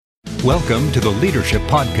Welcome to the Leadership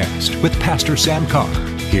Podcast with Pastor Sam Carr.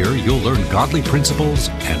 Here you'll learn godly principles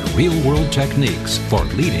and real-world techniques for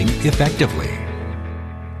leading effectively.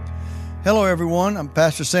 Hello, everyone. I'm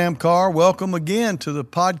Pastor Sam Carr. Welcome again to the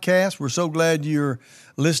podcast. We're so glad you're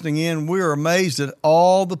listening in. We're amazed at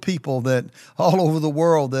all the people that all over the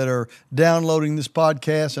world that are downloading this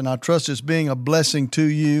podcast, and I trust it's being a blessing to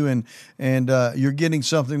you, and you're getting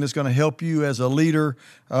something that's going to help you as a leader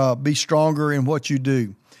be stronger in what you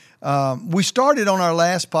do. We started on our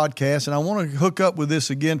last podcast, and I want to hook up with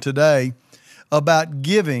this again today about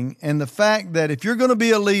giving and the fact that if you're going to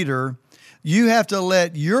be a leader, you have to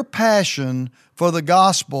let your passion for the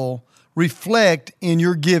gospel reflect in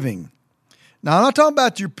your giving. Now, I'm not talking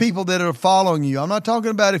about your people that are following you. I'm not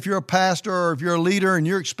talking about if you're a pastor or if you're a leader and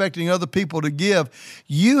you're expecting other people to give.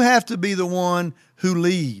 You have to be the one who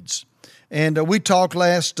leads. And we talked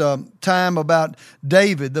last time about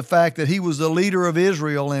David, the fact that he was the leader of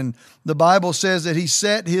Israel, and the Bible says that he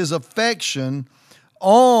set his affection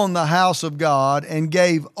on the house of God and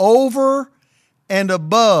gave over and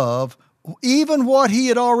above even what he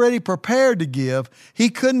had already prepared to give. He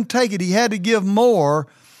couldn't take it. He had to give more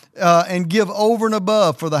and give over and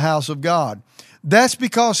above for the house of God. That's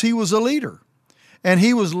because he was a leader, and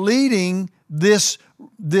he was leading this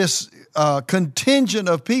contingent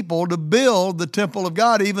of people to build the temple of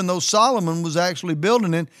God. Even though Solomon was actually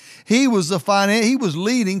building it, he was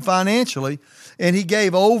leading financially, and he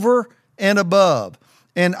gave over and above.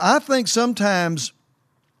 And I think sometimes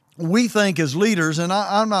we think as leaders, and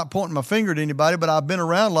I'm not pointing my finger at anybody, but I've been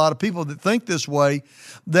around a lot of people that think this way,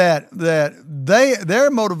 that their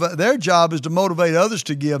job is to motivate others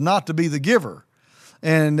to give, not to be the giver.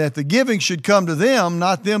 And that the giving should come to them,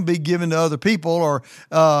 not them be given to other people, or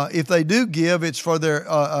if they do give, it's for their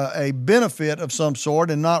a benefit of some sort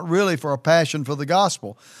and not really for a passion for the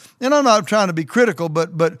gospel. And I'm not trying to be critical,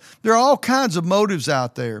 but there are all kinds of motives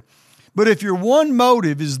out there. But if your one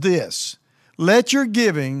motive is this, let your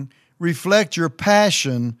giving reflect your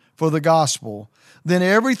passion for the gospel, then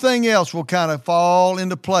everything else will kind of fall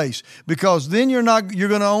into place, because then you're going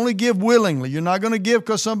to only give willingly. You're not going to give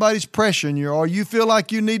because somebody's pressuring you or you feel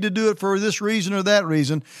like you need to do it for this reason or that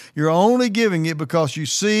reason. You're only giving it because you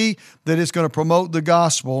see that it's going to promote the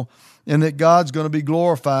gospel and that God's going to be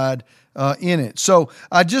glorified in it. So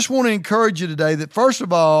I just want to encourage you today that, first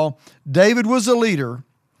of all, David was a leader,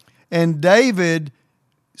 and David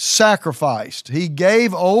sacrificed. He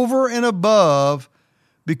gave over and above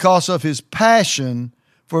because of his passion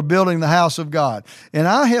for building the house of God. And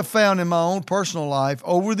I have found in my own personal life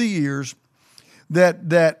over the years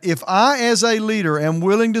that if I, as a leader, am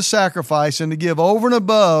willing to sacrifice and to give over and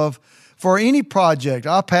above for any project,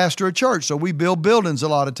 I pastor a church, so we build buildings a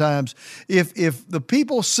lot of times. If the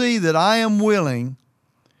people see that I am willing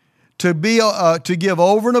to give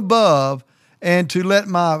over and above, and to let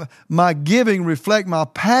my giving reflect my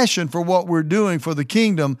passion for what we're doing for the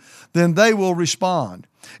kingdom, then they will respond.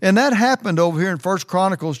 And that happened over here in 1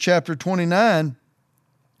 Chronicles chapter 29.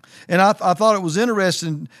 And I thought it was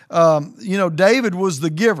interesting. David was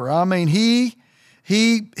the giver. I mean, he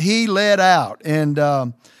led out,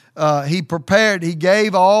 and he prepared. He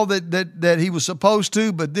gave all that he was supposed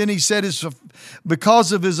to, but then he said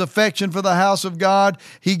because of his affection for the house of God,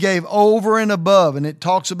 he gave over and above. And it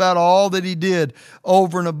talks about all that he did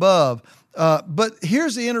over and above. But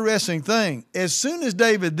here's the interesting thing. As soon as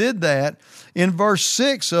David did that, in verse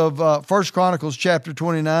 6 of 1 Chronicles chapter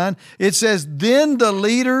 29, it says, "Then the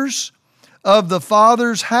leaders of the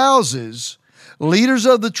fathers' houses, leaders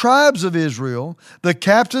of the tribes of Israel, the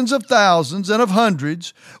captains of thousands and of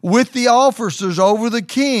hundreds, with the officers over the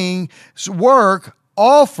king's work,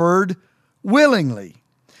 offered willingly."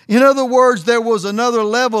 In other words, there was another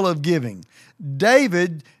level of giving.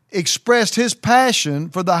 David expressed his passion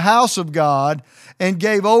for the house of God and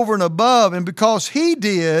gave over and above. And because he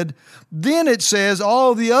did, then it says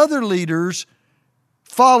all the other leaders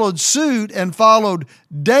followed suit and followed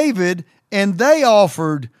David, and they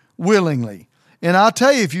offered willingly. And I'll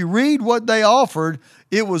tell you, if you read what they offered,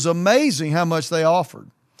 it was amazing how much they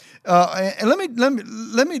offered. And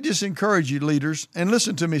let me just encourage you, leaders, and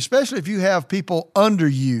listen to me, especially if you have people under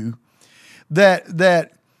you,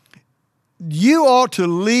 that you ought to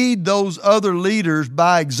lead those other leaders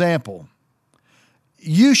by example.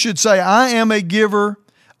 You should say, "I am a giver,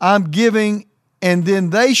 I'm giving," and then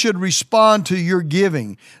they should respond to your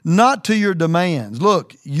giving, not to your demands.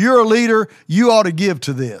 Look, you're a leader, you ought to give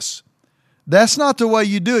to this. That's not the way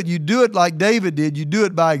you do it. You do it like David did. You do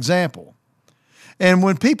it by example. And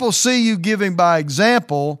when people see you giving by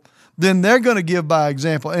example, then they're going to give by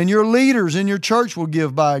example. And your leaders in your church will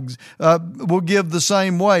give the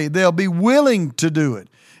same way. They'll be willing to do it.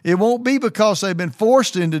 It won't be because they've been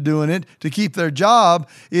forced into doing it to keep their job.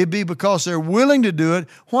 It'd be because they're willing to do it.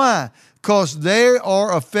 Why? Because they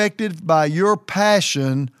are affected by your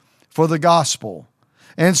passion for the gospel.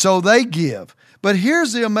 And so they give. But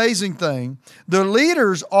here's the amazing thing. The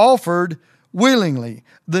leaders offered willingly.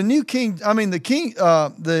 The New King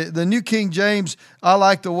James, I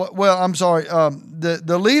like the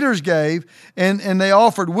leaders gave and they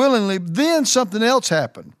offered willingly. Then something else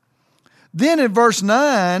happened. Then in verse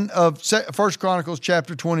 9 of 1 Chronicles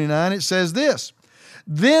chapter 29, it says this,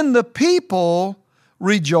 then the people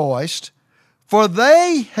rejoiced, for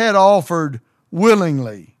they had offered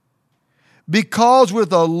willingly, because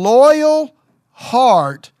with a loyal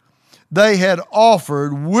heart they had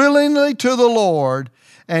offered willingly to the Lord,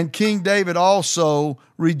 and King David also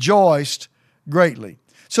rejoiced greatly.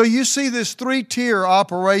 So you see this three-tier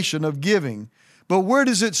operation of giving, but where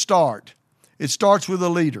does it start? It starts with a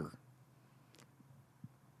leader.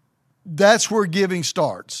 That's where giving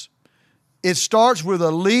starts. It starts with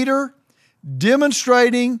a leader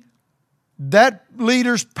demonstrating that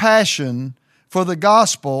leader's passion for the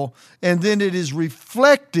gospel, and then it is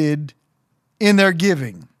reflected in their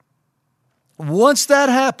giving. Once that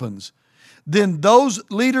happens, then those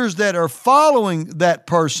leaders that are following that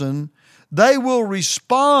person, they will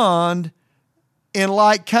respond in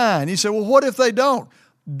like kind. You say, well, what if they don't?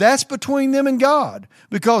 That's between them and God,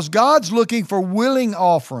 because God's looking for willing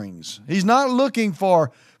offerings. He's not looking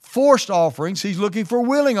for forced offerings. He's looking for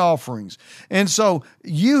willing offerings. And so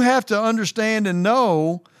you have to understand and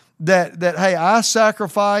know that hey, I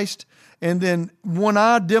sacrificed, and then when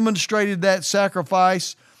I demonstrated that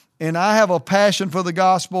sacrifice and I have a passion for the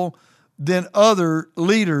gospel, then other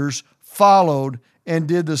leaders followed and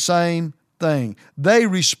did the same thing. They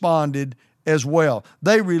responded as well.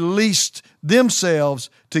 They released themselves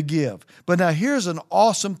to give. But now here's an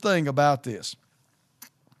awesome thing about this.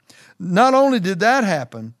 Not only did that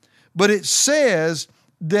happen, but it says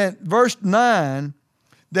that verse 9,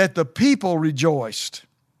 that the people rejoiced.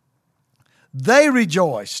 They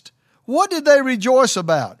rejoiced. What did they rejoice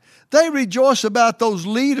about? They rejoiced about those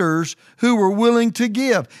leaders who were willing to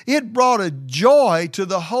give. It brought a joy to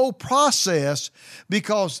the whole process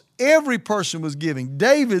because every person was giving.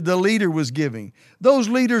 David, the leader, was giving. Those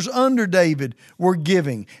leaders under David were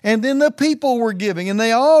giving. And then the people were giving, and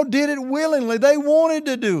they all did it willingly. They wanted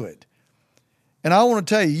to do it. And I want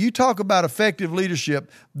to tell you, you talk about effective leadership,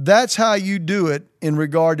 that's how you do it in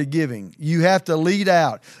regard to giving. You have to lead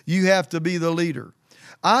out. You have to be the leader.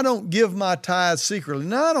 I don't give my tithe secretly.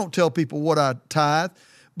 Now, I don't tell people what I tithe,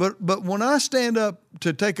 but when I stand up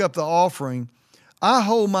to take up the offering, I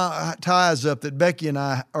hold my tithes up that Becky and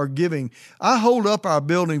I are giving. I hold up our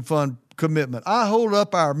building fund commitment. I hold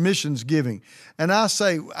up our missions giving. And I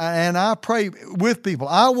say, and I pray with people,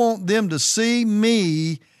 I want them to see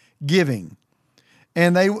me giving.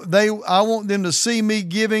 And I want them to see me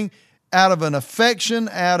giving out of an affection,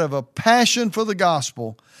 out of a passion for the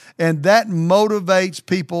gospel. And that motivates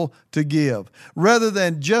people to give. Rather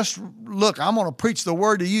than just, look, I'm going to preach the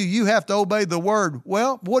word to you. You have to obey the word.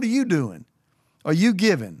 Well, what are you doing? Are you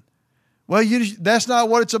giving? Well, that's not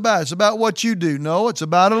what it's about. It's about what you do. No, it's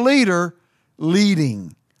about a leader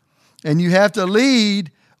leading. And you have to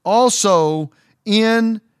lead also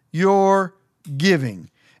in your giving.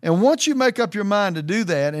 And once you make up your mind to do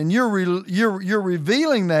that, and you're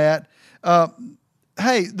revealing that,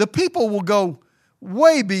 hey, the people will go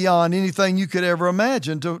way beyond anything you could ever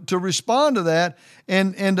imagine to respond to that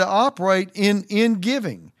and to operate in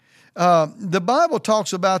giving. The Bible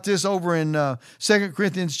talks about this over in 2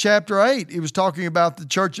 Corinthians chapter 8. It was talking about the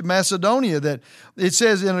church of Macedonia, that it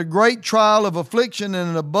says, in a great trial of affliction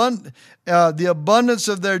and the abundance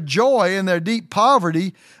of their joy and their deep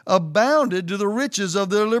poverty abounded to the riches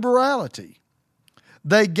of their liberality.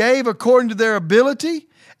 They gave according to their ability,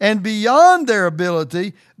 and beyond their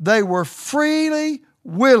ability, they were freely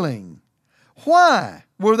willing. Why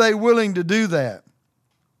were they willing to do that?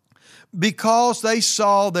 Because they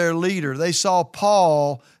saw their leader. They saw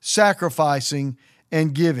Paul sacrificing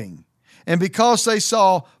and giving. And because they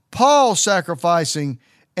saw Paul sacrificing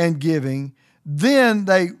and giving, then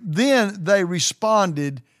they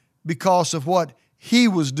responded because of what he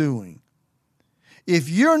was doing.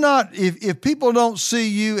 If people don't see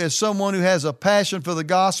you as someone who has a passion for the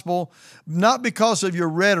gospel, not because of your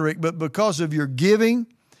rhetoric, but because of your giving,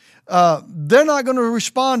 they're not going to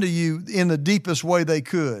respond to you in the deepest way they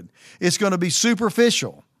could. It's going to be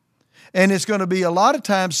superficial. And it's going to be a lot of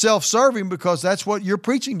times self-serving, because that's what you're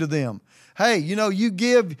preaching to them. Hey, you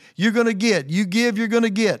give, you're going to get. You give, you're going to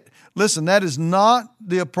get. Listen, that is not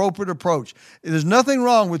the appropriate approach. There's nothing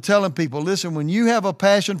wrong with telling people, listen, when you have a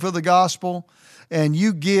passion for the gospel and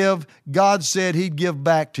you give, God said He'd give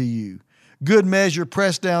back to you. Good measure,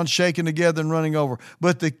 pressed down, shaken together, and running over.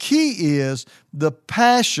 But the key is the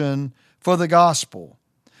passion for the gospel.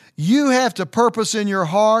 You have to purpose in your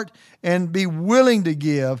heart and be willing to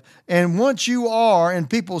give. And once you are, and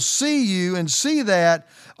people see you and see that,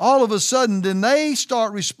 all of a sudden, then they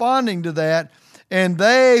start responding to that, and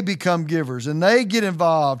they become givers, and they get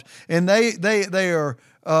involved, and they are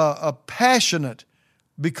passionate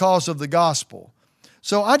because of the gospel.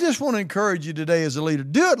 So I just want to encourage you today as a leader,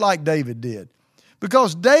 do it like David did.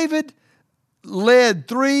 Because David led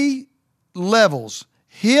 3 levels,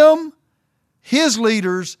 him, his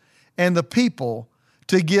leaders, and the people,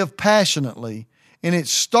 to give passionately. And it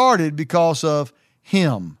started because of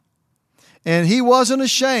him. And he wasn't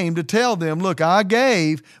ashamed to tell them, look, I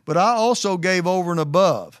gave, but I also gave over and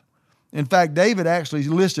above. In fact, David actually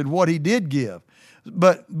listed what he did give.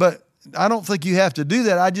 But I don't think you have to do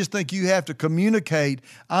that. I just think you have to communicate,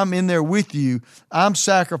 I'm in there with you, I'm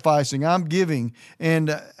sacrificing, I'm giving.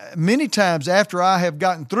 And many times after I have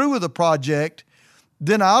gotten through with a project,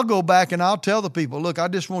 then I'll go back and I'll tell the people, look, I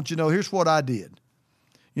just want you to know, here's what I did.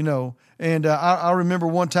 And I remember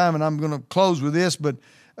one time, and I'm going to close with this, but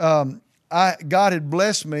God had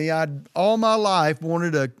blessed me. I'd all my life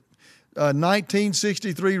wanted a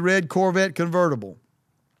 1963 red Corvette convertible.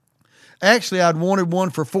 Actually, I'd wanted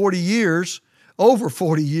one for 40 years, over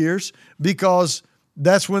 40 years, because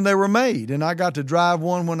that's when they were made. And I got to drive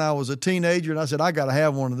one when I was a teenager, and I said, I got to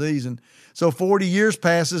have one of these. And so 40 years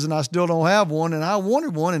passes, and I still don't have one, and I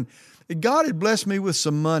wanted one. And God had blessed me with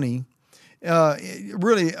some money,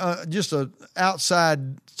 really just an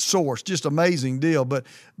outside source, just amazing deal. But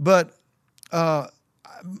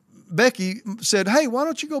Becky said, hey, why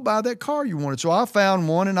don't you go buy that car you wanted? So I found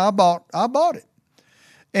one, and I bought it.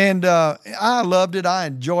 And I loved it. I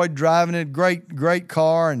enjoyed driving it. Great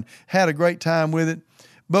car, and had a great time with it.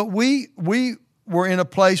 But we were in a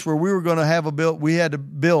place where we were going to have we had to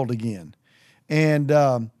build again.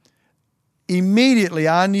 And immediately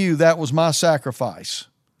I knew that was my sacrifice.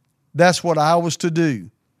 That's what I was to do.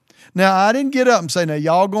 Now, I didn't get up and say, now,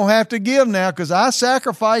 y'all going to have to give now, because I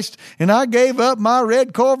sacrificed and I gave up my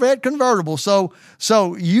red Corvette convertible. So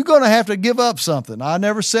you're going to have to give up something. I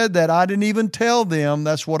never said that. I didn't even tell them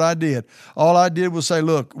that's what I did. All I did was say,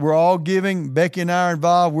 look, we're all giving. Becky and I are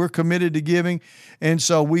involved. We're committed to giving. And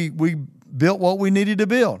so we built what we needed to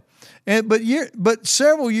build. But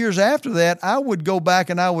several years after that, I would go back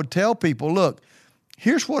and I would tell people, look,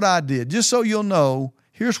 here's what I did. Just so you'll know,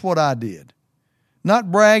 here's what I did.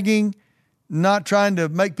 Not bragging, not trying to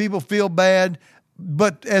make people feel bad,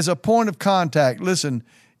 but as a point of contact. Listen,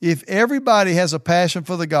 if everybody has a passion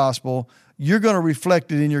for the gospel, you're going to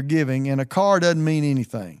reflect it in your giving, and a car doesn't mean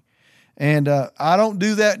anything. And I don't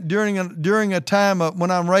do that during a time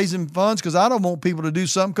when I'm raising funds, because I don't want people to do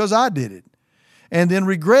something because I did it and then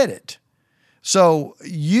regret it. So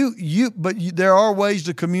but there are ways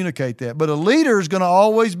to communicate that. But a leader is going to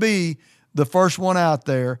always be the first one out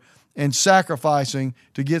there and sacrificing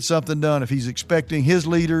to get something done if he's expecting his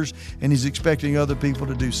leaders and he's expecting other people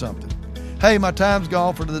to do something. Hey, my time's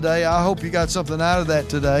gone for today. I hope you got something out of that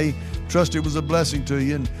today. Trust it was a blessing to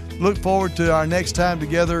you, and look forward to our next time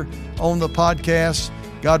together on the podcast.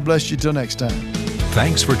 God bless you till next time.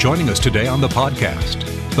 Thanks for joining us today on the podcast.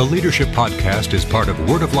 The Leadership Podcast is part of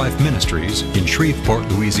Word of Life Ministries in Shreveport,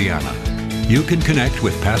 Louisiana. You can connect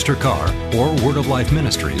with Pastor Carr or Word of Life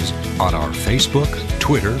Ministries on our Facebook,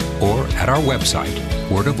 Twitter, or at our website,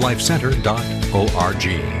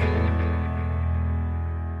 wordoflifecenter.org.